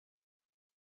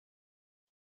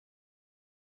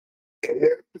And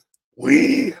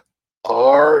we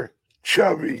are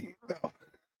chubby. No,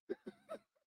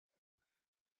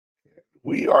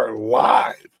 we are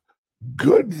live.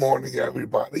 Good morning,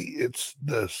 everybody. It's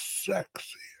the sexiest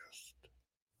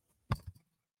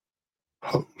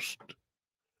host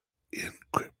in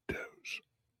cryptos.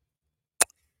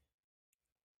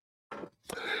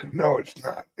 No, it's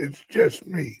not. It's just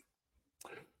me.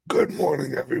 Good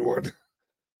morning, everyone.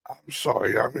 I'm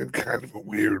sorry. I'm in kind of a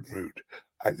weird mood.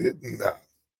 I didn't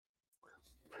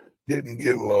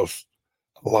get a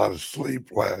lot of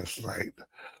sleep last night.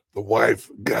 The wife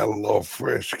got a little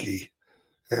frisky,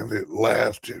 and it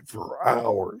lasted for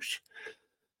hours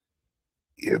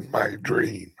in my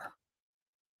dream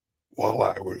while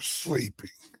I was sleeping.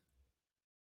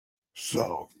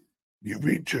 So you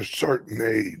reach a certain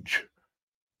age,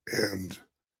 and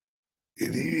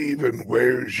it even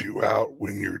wears you out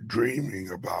when you're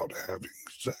dreaming about having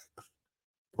sex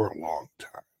for a long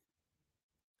time.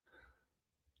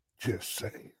 Just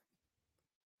saying.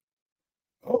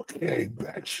 Okay,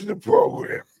 back to the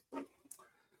program.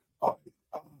 Uh,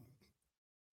 uh,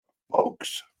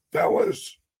 Folks,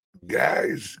 fellas,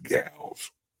 guys,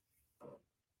 gals,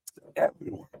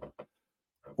 everyone,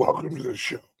 welcome to the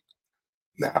show.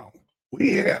 Now,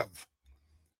 we have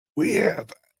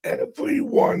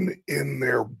everyone in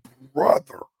their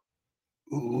brother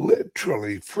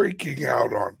literally freaking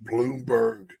out on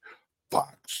Bloomberg,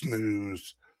 Fox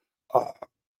News. Uh,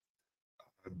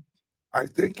 I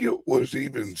think it was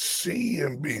even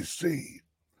CNBC.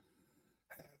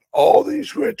 All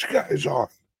these rich guys on,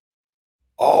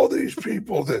 all these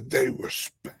people that they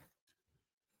respect,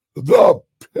 the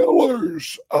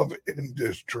pillars of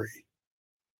industry,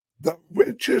 the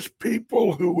richest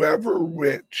people who ever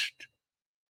riched.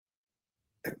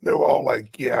 And they're all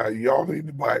like, yeah, y'all need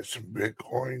to buy some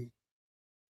Bitcoin.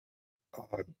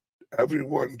 Uh,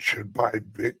 Everyone should buy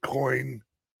Bitcoin.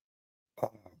 Uh,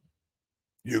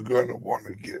 you're going to want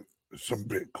to get some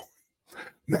Bitcoin.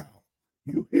 Now,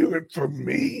 you hear it from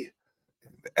me,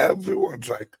 and everyone's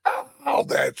like, oh,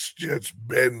 that's just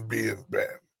Ben being Ben.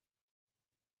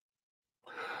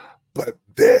 But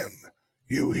then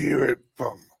you hear it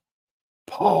from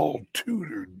Paul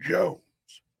Tudor Jones.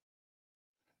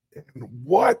 And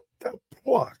what the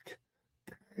pluck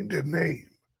kind of name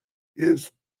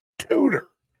is Tudor?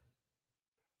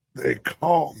 They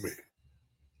call me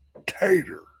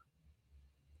Tater.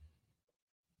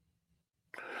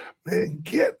 Man,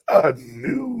 get a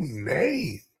new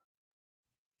name.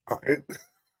 All right?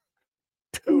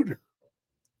 Tudor.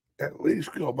 At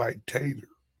least go by Tater.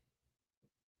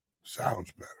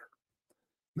 Sounds better.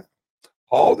 Now,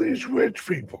 all these rich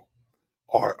people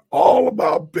are all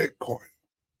about Bitcoin.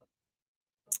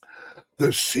 The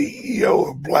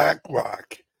CEO of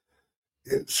BlackRock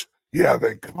is, yeah,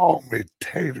 they call me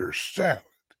Tater Salad.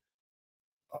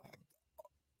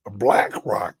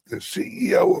 BlackRock, the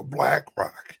CEO of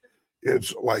BlackRock,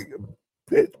 is like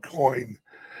Bitcoin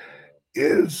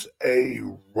is a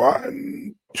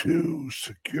run to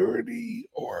security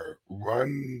or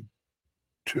run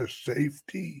to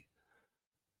safety,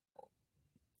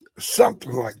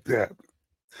 something like that.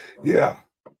 Yeah,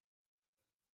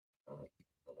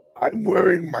 I'm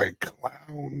wearing my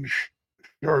clown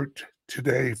shirt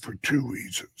today for two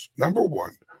reasons. Number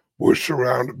one, we're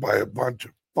surrounded by a bunch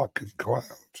of fucking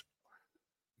clowns.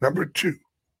 Number two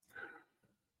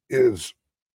is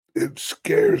it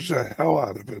scares the hell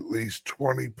out of at least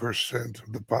 20%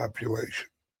 of the population.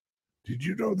 Did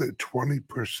you know that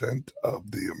 20% of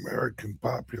the American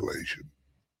population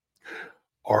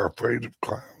are afraid of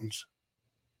clowns?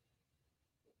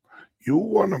 You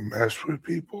want to mess with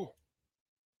people?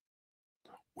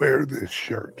 Wear this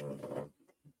shirt.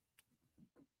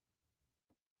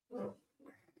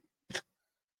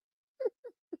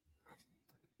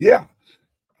 Yeah,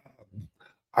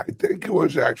 I think it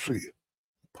was actually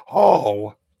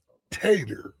Paul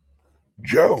Tater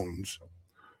Jones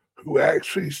who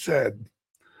actually said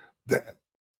that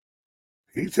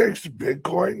he thinks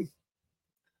Bitcoin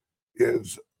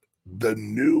is the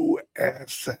new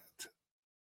asset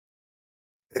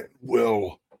and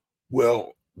will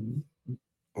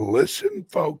listen,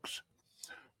 folks,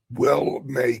 will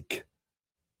make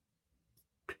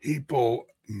people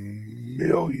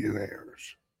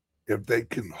millionaires if they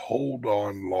can hold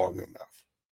on long enough.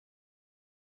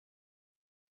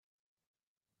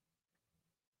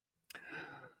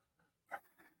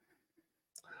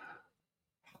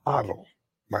 Hodl,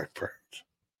 my friends.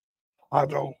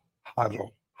 Hodl,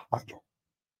 hodl, hodl.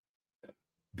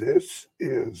 This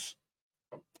is,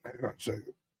 hang on a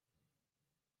second.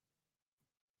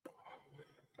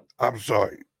 I'm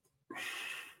sorry.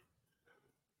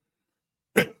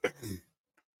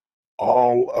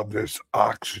 all of this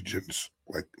oxygen's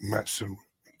like messing with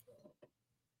me.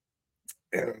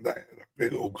 And I had a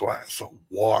big old glass of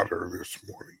water this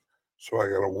morning, so I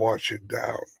got to wash it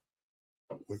down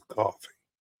with coffee.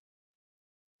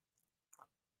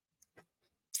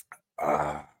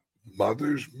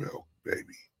 Mother's milk,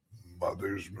 baby.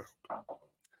 Mother's milk.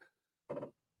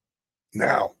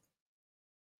 Now,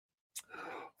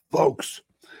 folks,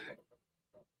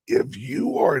 if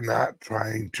you are not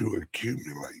trying to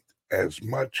accumulate as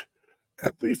much,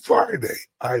 every Friday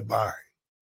I buy.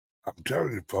 I'm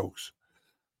telling you, folks,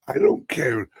 I don't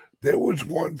care. There was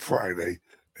one Friday,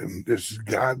 and this is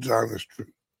God's honest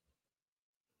truth.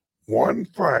 One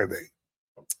Friday,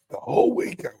 the whole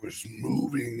week I was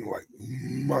moving like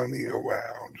money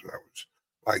around. I was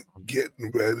like getting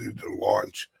ready to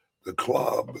launch the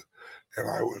club, and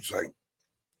I was like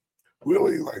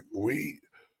really like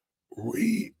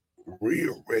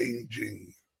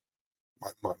rearranging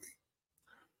my money.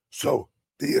 So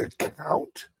the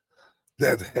account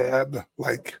that had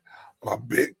like my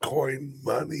Bitcoin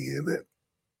money in it,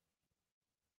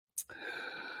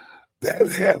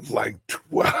 that had like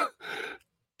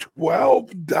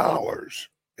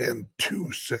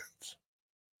 $12.02.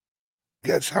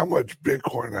 Guess how much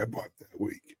Bitcoin I bought that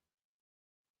week?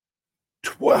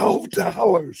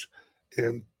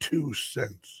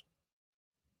 $12.02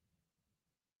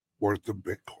 worth of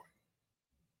Bitcoin.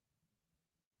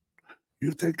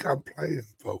 You think I'm playing,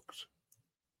 folks?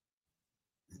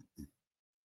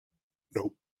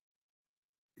 Nope,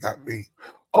 not me.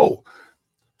 Oh,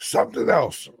 something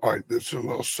else. All right, this is a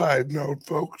little side note,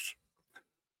 folks.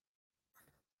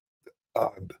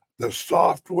 The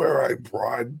software I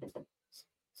broadcast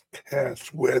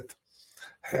with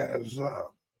has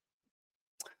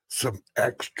some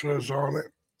extras on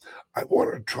it. I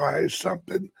want to try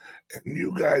something, and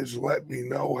you guys let me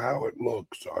know how it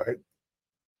looks, all right?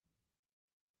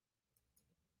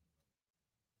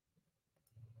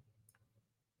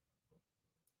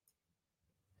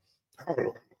 How do I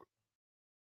look?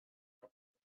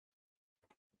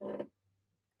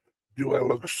 Do I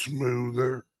look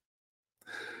smoother?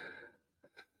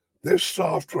 This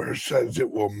software says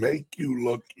it will make you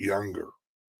look younger.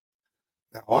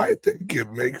 Now, I think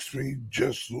it makes me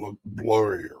just look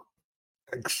blurrier,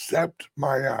 except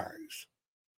my eyes.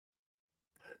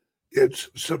 It's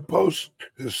supposed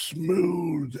to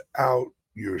smooth out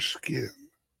your skin.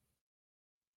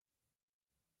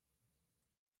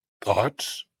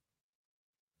 Thoughts?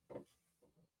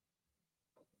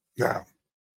 Now,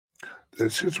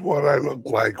 this is what I look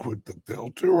like with the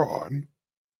filter on.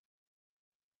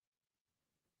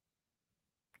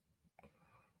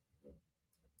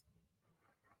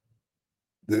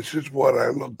 This is what I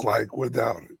look like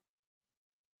without it.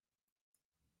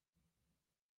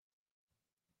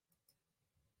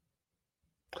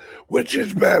 Which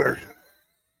is better?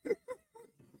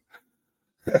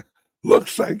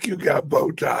 Looks like you got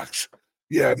Botox.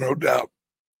 Yeah, no doubt.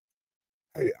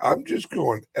 Hey, I'm just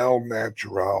going El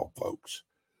Natural, folks.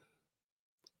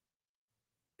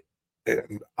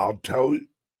 And I'll tell you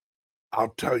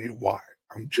why.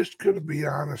 I'm just going to be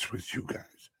honest with you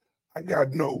guys. I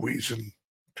got no reason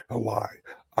to lie.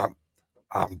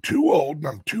 I'm too old and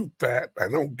I'm too fat. I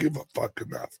don't give a fuck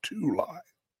enough to lie.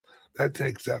 That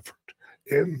takes effort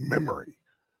and memory,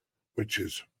 which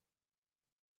is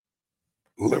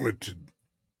limited,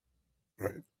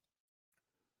 right?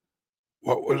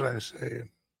 What was I saying?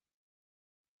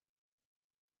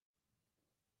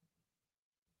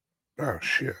 Oh,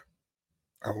 shit.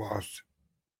 I lost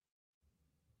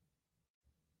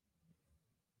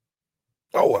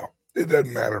it. Oh, well, it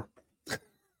doesn't matter.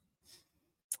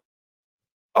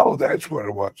 Oh, that's what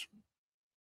it was.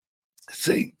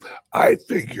 See, I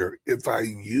figure if I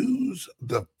use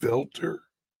the filter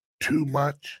too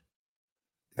much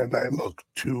and I look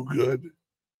too good,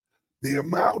 the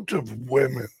amount of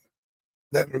women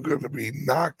that are going to be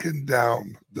knocking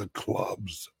down the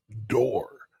club's door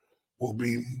will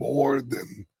be more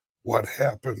than what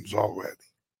happens already.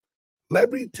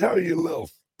 Let me tell you a little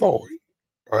story,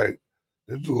 right?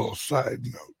 There's a little side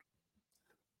note.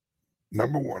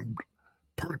 Number one,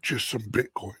 purchase some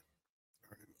Bitcoin.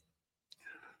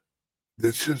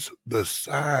 This is the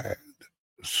side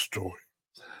story.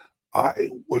 I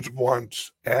was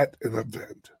once at an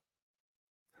event.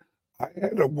 I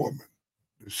had a woman.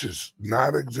 This is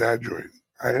not exaggerating.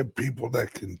 I have people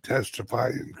that can testify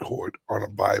in court on a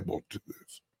Bible to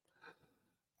this.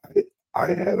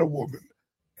 I had a woman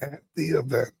at the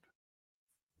event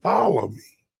follow me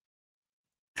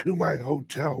to my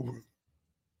hotel room.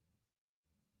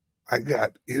 I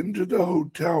got into the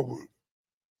hotel room.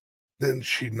 Then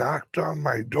she knocked on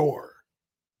my door.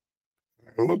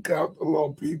 I I look out the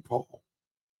little peephole,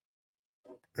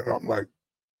 and I'm like,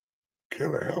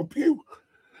 "Can I help you?"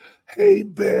 "Hey,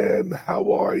 Ben,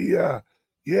 how are you?"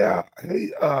 "Yeah,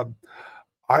 hey,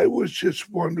 I was just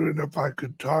wondering if I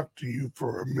could talk to you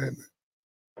for a minute."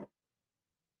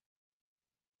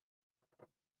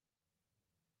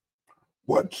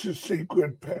 "What's the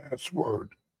secret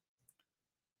password?"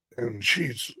 And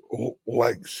she's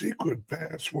like, "Secret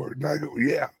password?" And I go,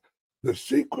 "Yeah, the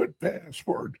secret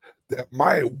password that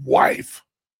my wife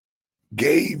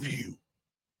gave you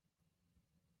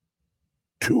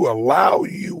to allow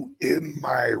you in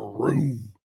my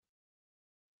room.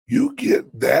 You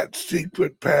get that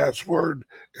secret password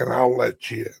and I'll let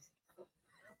you in."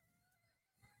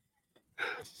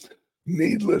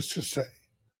 Needless to say,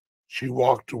 she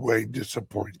walked away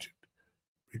disappointed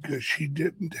because she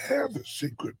didn't have a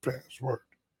secret password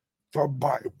from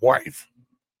my wife.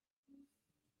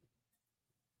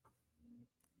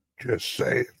 Just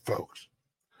say it, folks.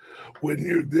 When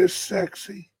you're this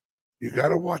sexy, you got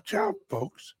to watch out,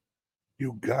 folks.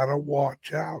 You got to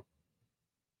watch out.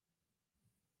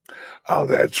 Oh,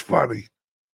 that's funny.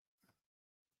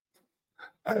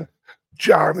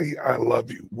 Johnny, I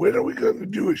love you. When are we going to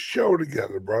do a show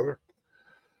together, brother?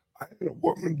 I had a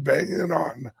woman banging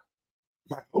on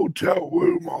my hotel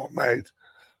room all night.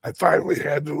 I finally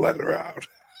had to let her out.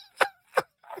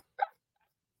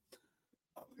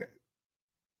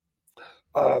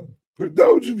 Okay. For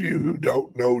those of you who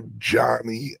don't know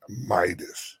Johnny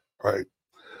Midas, right?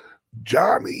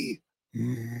 Johnny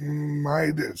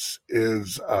Midas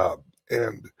is,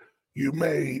 and you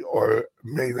may or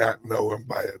may not know him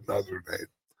by another name.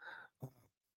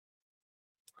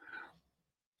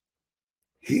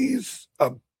 He's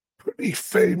a pretty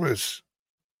famous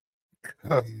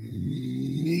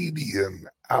comedian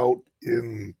out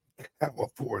in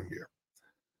California.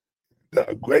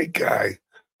 A great guy,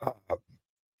 uh,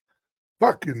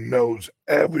 fucking knows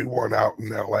everyone out in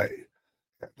LA.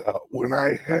 And when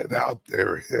I head out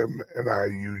there, him and I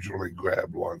usually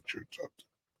grab lunch or something.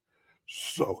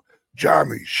 So,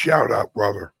 Johnny, shout out,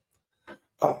 brother.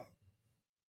 Uh,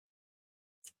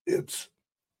 it's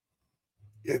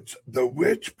the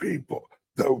rich people.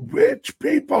 The rich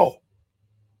people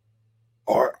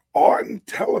are on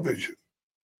television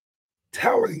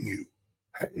telling you,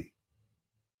 "Hey,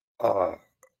 uh,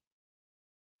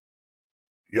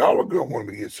 y'all are gonna want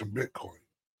to get some Bitcoin,"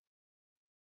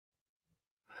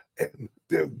 and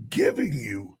they're giving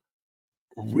you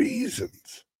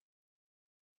reasons,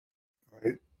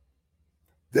 right?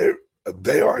 They're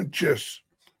they aren't just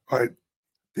right.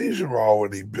 These are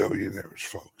already billionaires,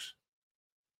 folks.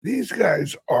 These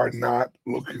guys are not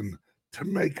looking to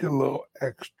make a little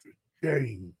extra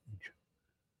change.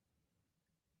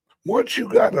 Once you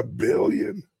got a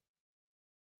billion,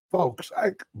 folks,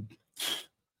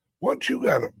 once you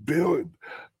got a billion,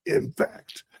 in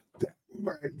fact, that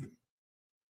reminds me,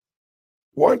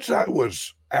 once I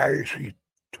was actually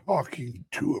talking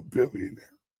to a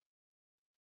billionaire.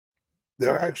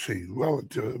 They're actually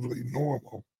relatively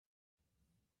normal,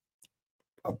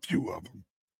 a few of them.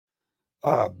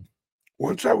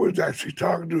 Once I was actually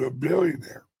talking to a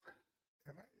billionaire,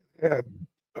 and I had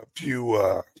a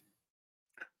few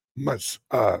must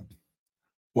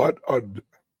what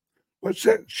what's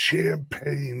that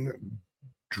champagne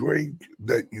drink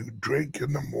that you drink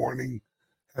in the morning,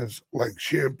 has like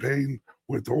champagne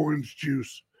with orange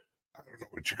juice? I don't know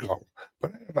what you call them,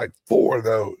 but I had like four of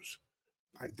those.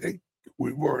 I think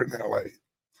we were in LA.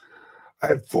 I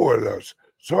had four of those.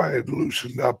 So I had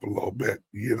loosened up a little bit,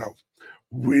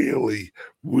 really,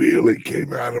 really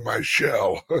came out of my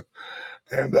shell.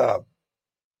 and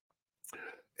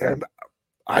and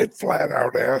I flat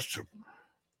out asked him,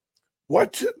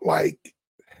 "What's it like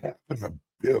having $1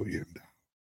 billion?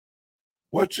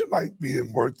 What's it like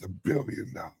being worth $1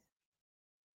 billion?"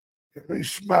 And he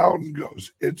smiled and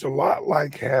goes, "It's a lot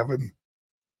like having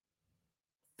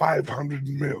 500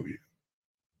 million."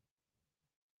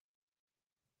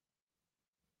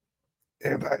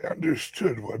 And I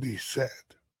understood what he said.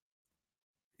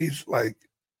 He's like,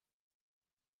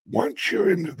 once you're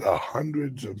into the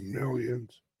hundreds of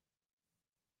millions,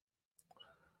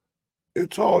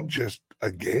 it's all just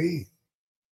a game.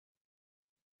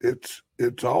 It's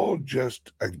all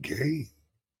just a game.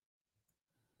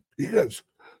 Because,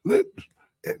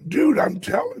 dude, I'm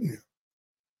telling you,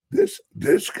 this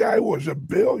guy was a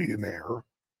billionaire.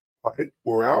 Right?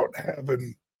 We're out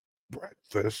having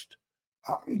breakfast.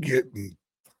 I'm getting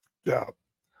up,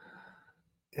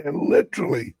 and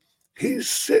literally, he's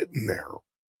sitting there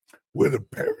with a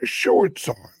pair of shorts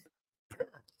on, a pair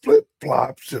of flip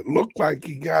flops that look like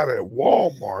he got at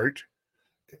Walmart,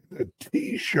 and a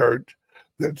T-shirt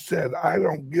that said, I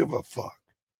don't give a fuck.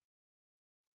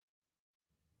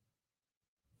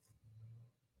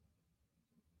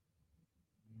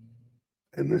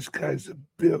 And this guy's a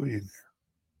billionaire.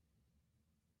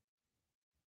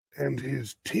 And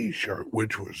his t-shirt,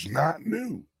 which was not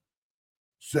new,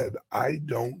 said, I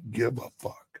don't give a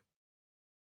fuck,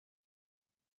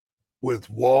 with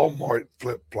Walmart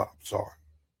flip-flops on.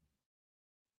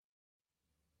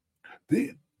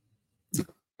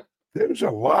 There's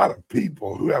a lot of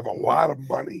people who have a lot of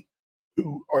money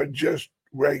who are just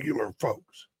regular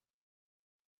folks.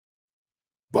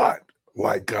 But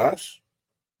like us,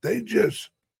 they just,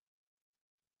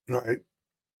 right?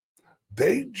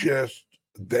 They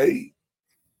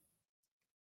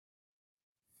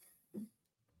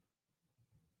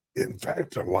in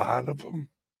fact, a lot of them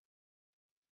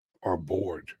are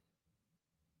bored.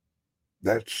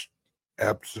 That's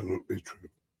absolutely true.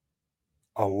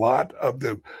 A lot of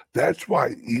them, that's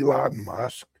why Elon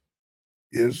Musk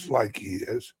is like he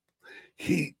is.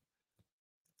 He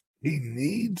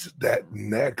needs that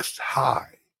next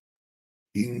high.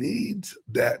 He needs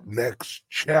that next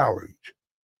challenge.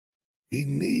 He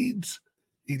needs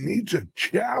a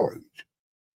challenge,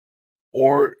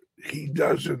 or he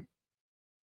doesn't,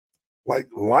 like,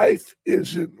 life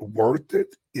isn't worth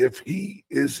it if he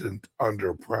isn't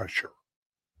under pressure.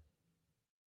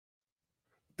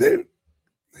 Then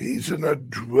he's an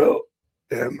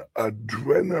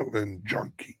adrenaline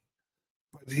junkie,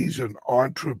 but he's an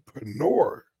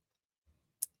entrepreneur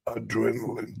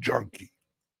adrenaline junkie.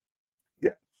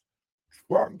 Yes,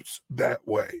 Trump's that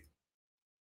way,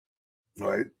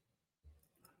 right?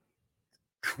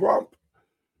 Trump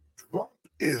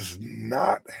is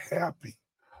not happy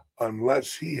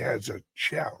unless he has a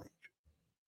challenge.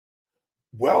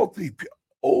 Wealthy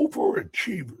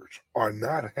overachievers are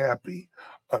not happy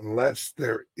unless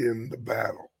they're in the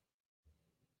battle.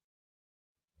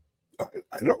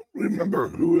 I don't remember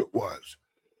who it was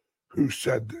who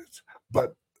said this,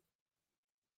 but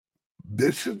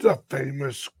this is a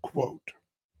famous quote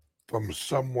from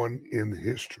someone in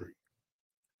history.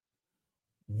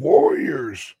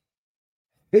 Warriors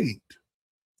hate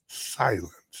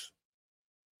silence.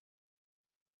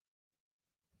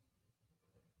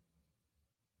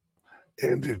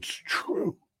 And it's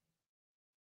true.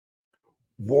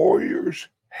 Warriors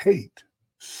hate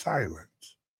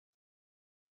silence.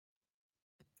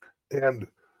 And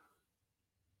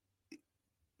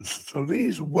so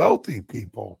these wealthy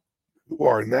people who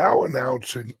are now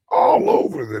announcing all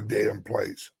over the damn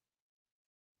place,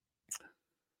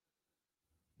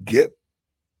 get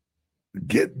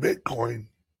Bitcoin,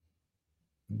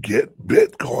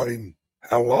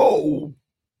 hello,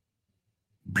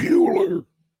 Bueller.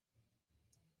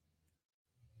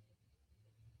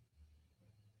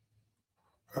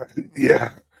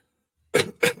 Yeah.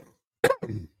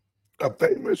 A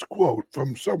famous quote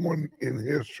from someone in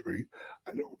history.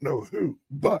 I don't know who,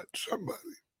 but somebody.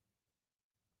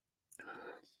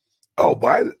 Oh,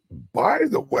 by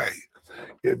the way,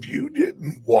 if you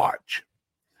didn't watch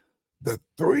the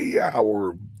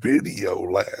 3-hour video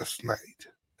last night,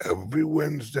 every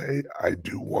Wednesday I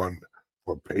do one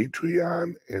for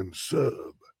Patreon and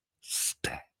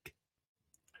Substack.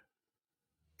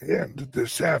 And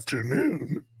this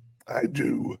afternoon, I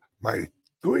do my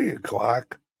 3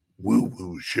 o'clock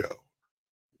woo-woo show.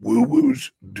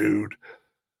 Woo-woo's, dude.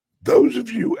 Those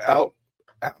of you out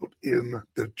in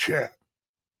the chat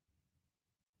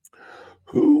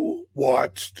who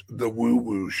watched the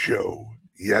woo-woo show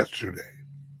yesterday,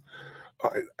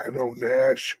 I know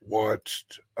Nash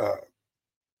watched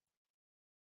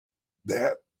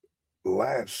that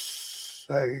last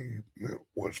segment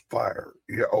was fire.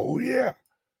 Yeah, oh yeah.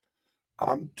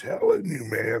 I'm telling you,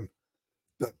 man,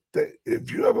 that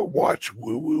if you haven't watched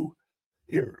Woo Woo,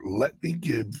 here, let me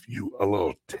give you a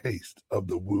little taste of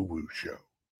the Woo Woo show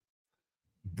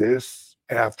this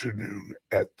afternoon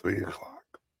at 3 o'clock.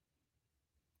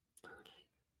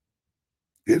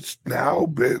 It's now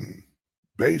been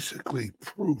basically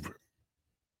proven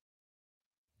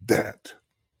that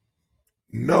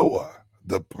Noah,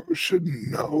 the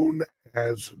person known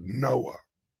as Noah,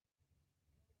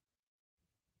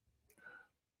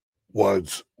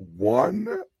 was one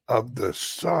of the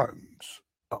sons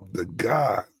of the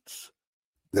gods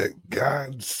that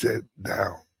God sent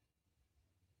down.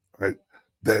 Right?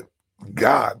 That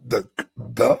God, the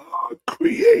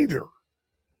creator,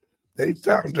 they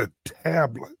found a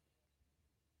tablet,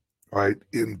 right,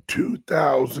 in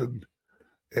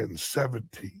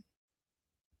 2017.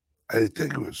 I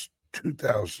think it was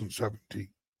 2017.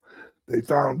 They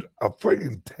found a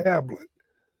friggin' tablet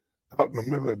out in the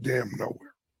middle of damn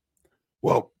nowhere.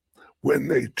 Well, when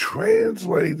they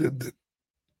translated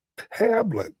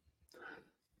tablet,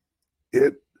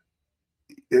 it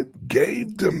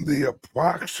gave them the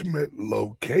approximate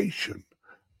location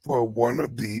for one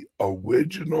of the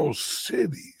original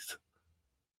cities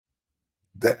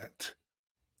that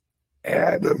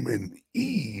Adam and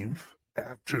Eve,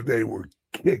 after they were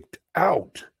kicked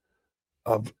out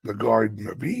of the Garden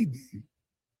of Eden,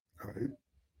 right,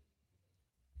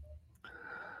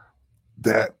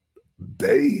 that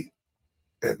they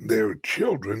and their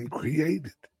children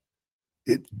created.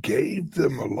 It gave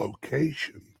them a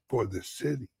location for the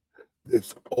city.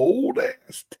 This old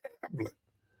ass tablet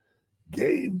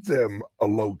gave them a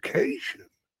location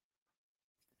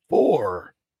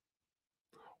for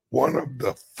one of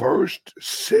the first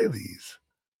cities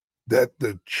that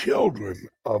the children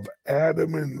of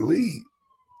Adam and Lee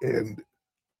and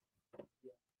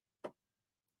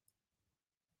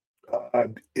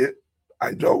it,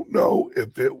 I don't know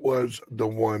if it was the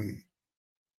one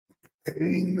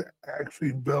Cain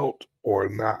actually built or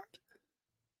not.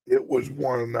 It was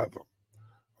one of them.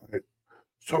 Right?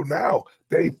 So now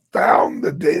they found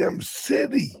the damn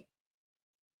city.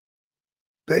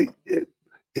 It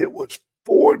was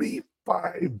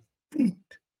 45 feet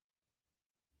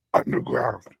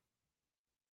underground.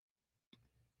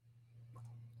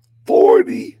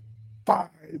 45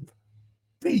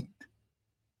 feet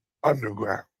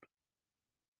underground.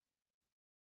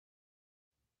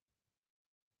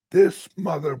 This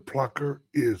mother plucker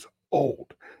is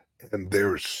old, and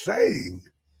they're saying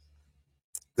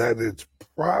that it's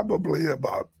probably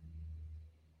about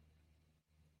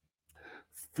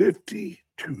 50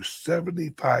 to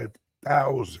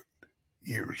 75,000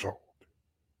 years old.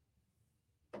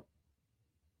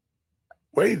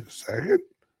 Wait a second.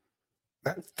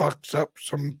 That fucks up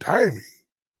some timing.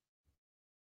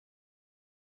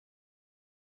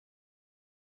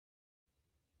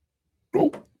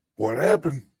 Nope. What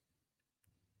happened?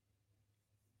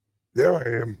 There I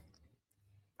am.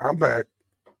 I'm back.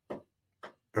 All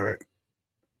right.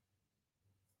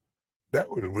 That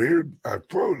was weird. I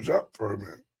froze up for a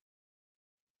minute.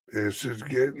 This is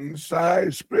getting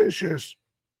suspicious.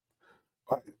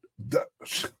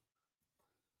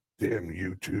 Damn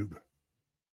YouTube.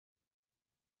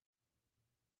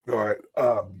 All right.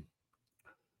 All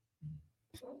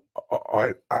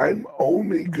right. I'm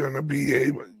only going to be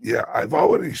able, yeah, I've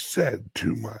already said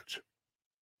too much.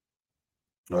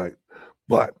 All right.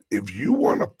 But if you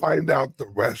want to find out the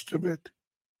rest of it,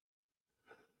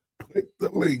 click the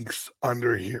links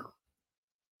under here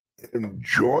and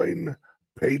join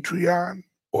Patreon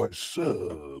or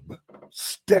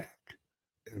Substack.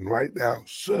 And right now,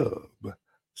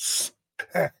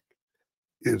 Substack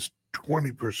is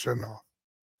 20% off.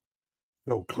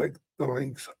 So click the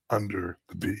links under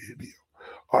the video.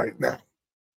 All right, now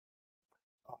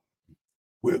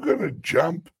we're going to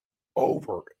jump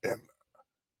over, and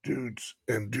dudes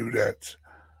and dudettes,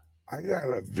 I got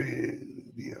a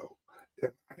video,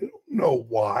 and I don't know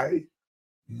why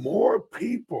more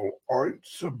people aren't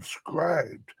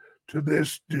subscribed to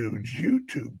this dude's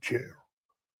YouTube channel.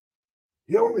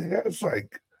 He only has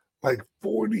like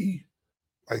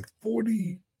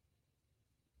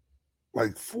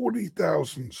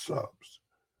 40,000 subs.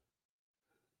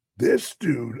 This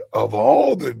dude, of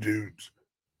all the dudes,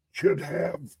 should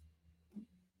have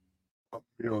a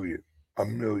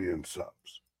million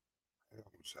subs. Hang on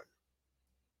a second.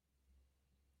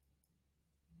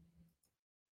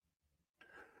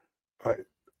 All right.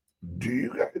 Do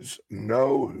you guys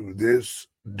know who this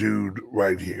dude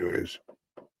right here is?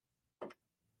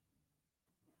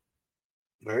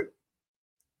 Right?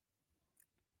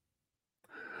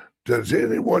 Does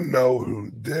anyone know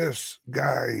who this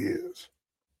guy is?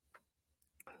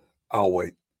 I'll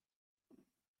wait.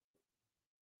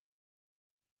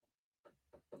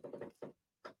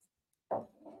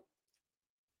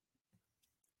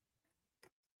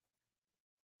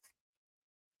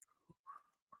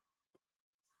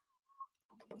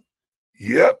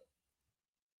 Yep.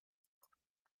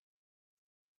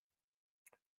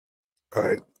 All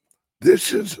right.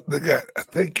 This is the guy.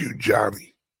 Thank you,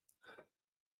 Johnny.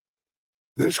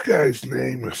 This guy's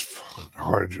name is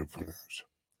hard to pronounce.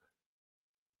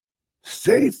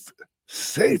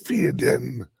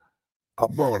 Saifedean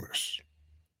Ammous.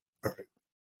 All right.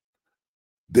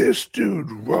 This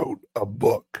dude wrote a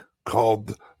book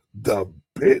called The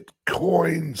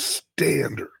Bitcoin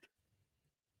Standard.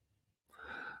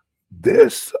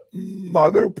 This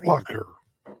mother plucker,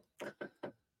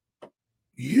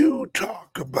 you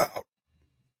talk about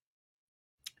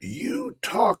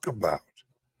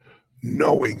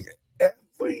knowing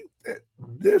everything.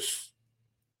 This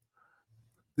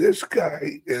This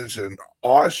guy is an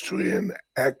Austrian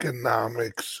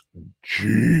economics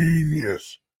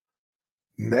genius,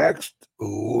 next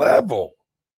level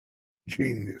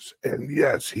genius. And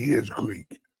yes, he is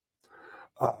Greek.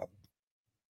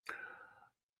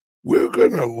 We're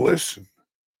going to listen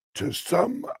to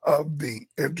some of the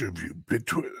interview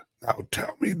between. Now,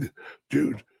 tell me,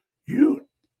 dude, all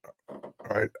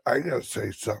right, I got to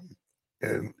say something,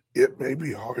 and it may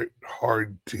be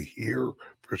hard to hear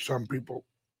for some people.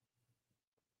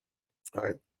 All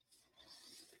right.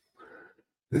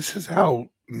 This is how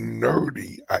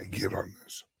nerdy I get on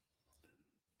this.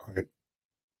 All right.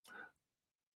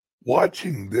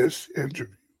 Watching this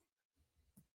interview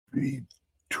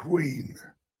between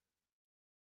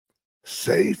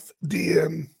Saif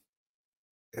Dien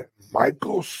and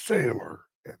Michael Saylor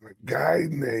and a guy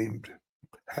named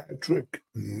Patrick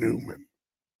Newman.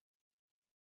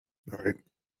 All right.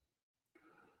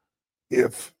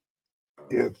 If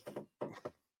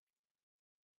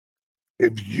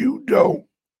you don't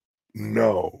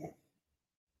know,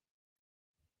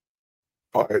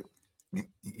 all right,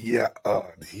 yeah,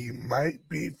 he might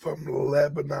be from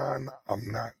Lebanon.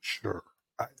 I'm not sure.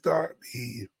 I thought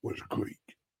he was Greek.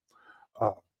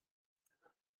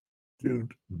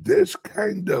 Dude, this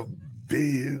kind of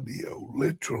video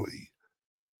literally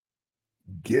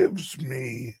gives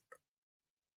me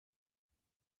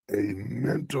a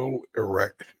mental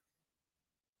erection.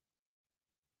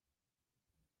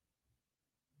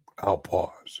 I'll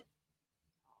pause.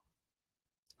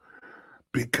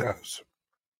 Because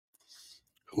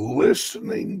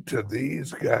listening to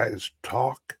these guys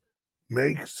talk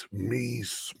makes me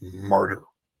smarter.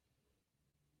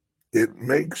 It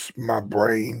makes my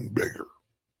brain bigger.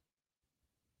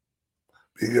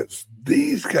 Because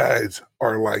these guys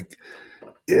are like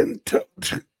into.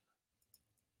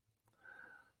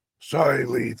 Sorry,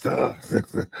 Letha.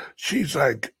 She's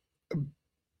like,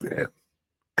 Ben,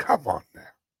 come on now.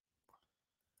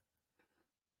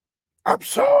 I'm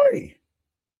sorry.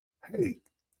 Hey,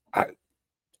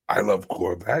 I love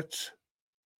Corvettes.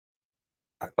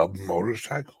 I love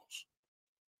motorcycles.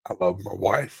 I love my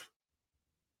wife.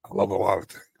 I love a lot of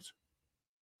things.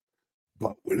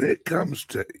 But when it comes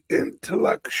to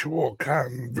intellectual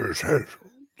conversations,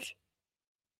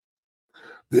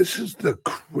 this is the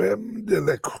creme de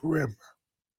la creme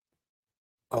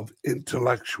of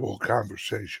intellectual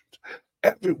conversations.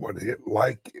 Everyone hit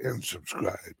like and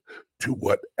subscribe to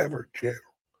whatever channel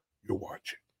you're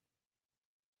watching.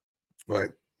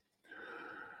 Right?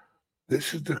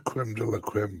 This is the creme de la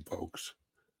creme, folks.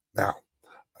 Now,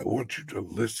 I want you to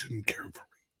listen carefully.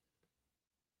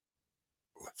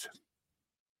 Listen.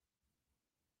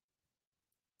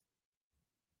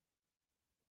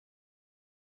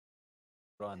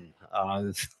 Run.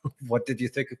 What did you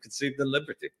think of Conceived in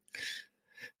Liberty?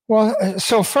 Well,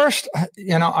 so first,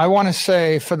 I want to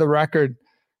say for the record,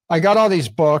 I got all these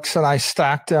books and I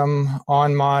stacked them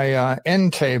on my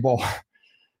end table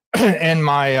in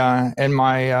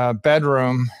my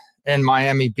bedroom in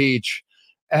Miami Beach,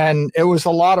 and it was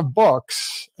a lot of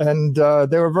books, and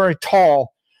they were very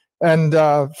tall. And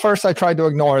first, I tried to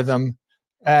ignore them,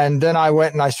 and then I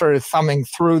went and I started thumbing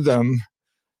through them,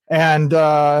 and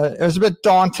it was a bit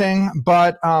daunting,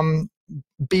 but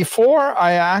before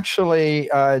I actually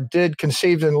did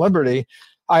Conceived in Liberty,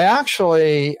 I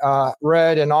actually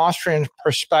read an Austrian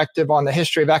perspective on the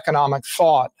history of economic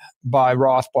thought by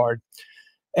Rothbard.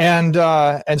 And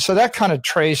so that kind of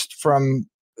traced from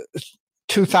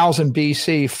 2000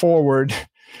 BC forward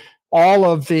all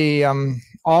of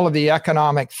the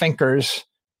economic thinkers.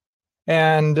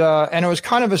 And it was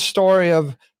kind of a story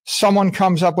of someone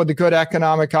comes up with a good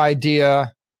economic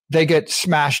idea, they get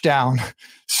smashed down.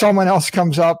 Someone else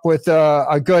comes up with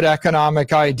a good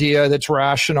economic idea that's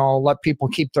rational, let people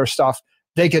keep their stuff,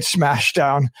 they get smashed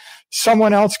down.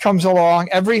 Someone else comes along.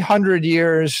 Every 100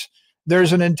 years,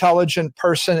 there's an intelligent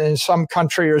person in some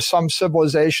country or some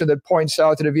civilization that points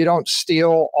out that if you don't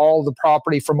steal all the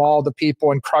property from all the people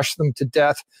and crush them to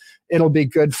death, it'll be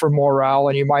good for morale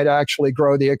and you might actually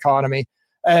grow the economy.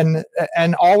 And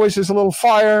always there's a little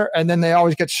fire, and then they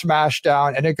always get smashed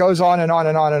down, and it goes on and on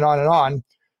and on and on and on,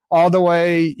 all the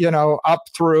way, up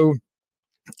through,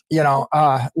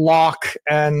 Locke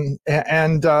and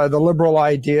the liberal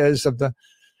ideas of the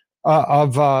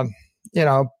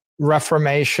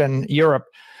Reformation Europe.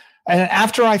 And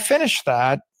after I finished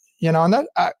that,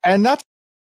 and that's.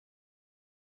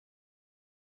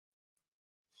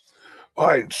 All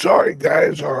right, sorry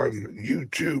guys on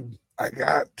YouTube, I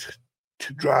got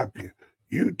to drop you.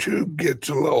 YouTube gets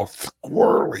a little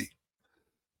squirrely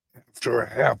after a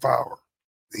half hour.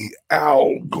 The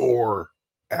Al Gore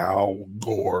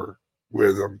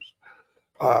rhythms.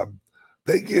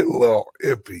 they get a little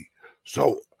iffy.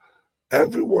 So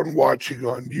everyone watching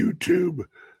on YouTube,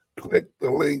 click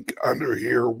the link under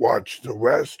here. Watch the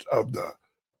rest of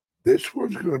this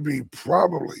one's going to be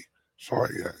probably,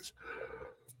 sorry guys,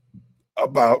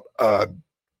 about a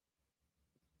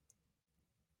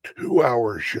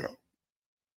 2-hour show.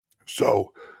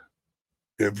 So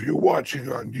if you're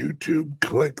watching on YouTube,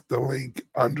 click the link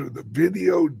under the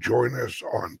video. Join us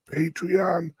on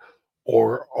Patreon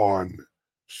or on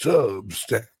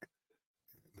Substack.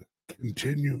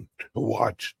 Continue to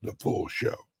watch the full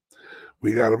show.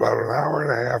 We got about an hour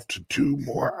and a half to 2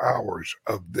 more hours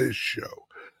of this show.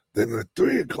 Then at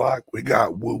 3 o'clock, we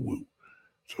got Woo Woo.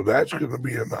 So that's going to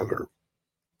be another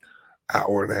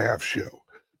hour and a half show.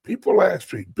 People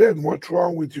ask me, Ben, what's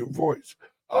wrong with your voice?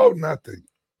 Oh, nothing.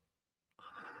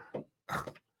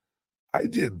 I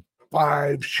did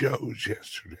 5 shows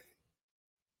yesterday.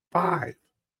 5.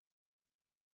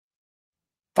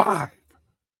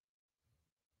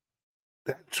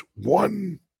 That's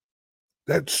 1.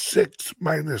 That's 6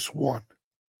 minus 1.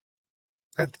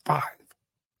 That's 5.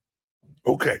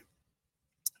 Okay.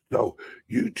 So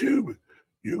YouTube,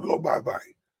 you go bye-bye.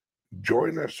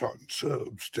 Join us on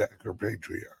Substack or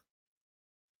Patreon.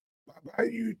 Bye-bye,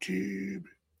 YouTube.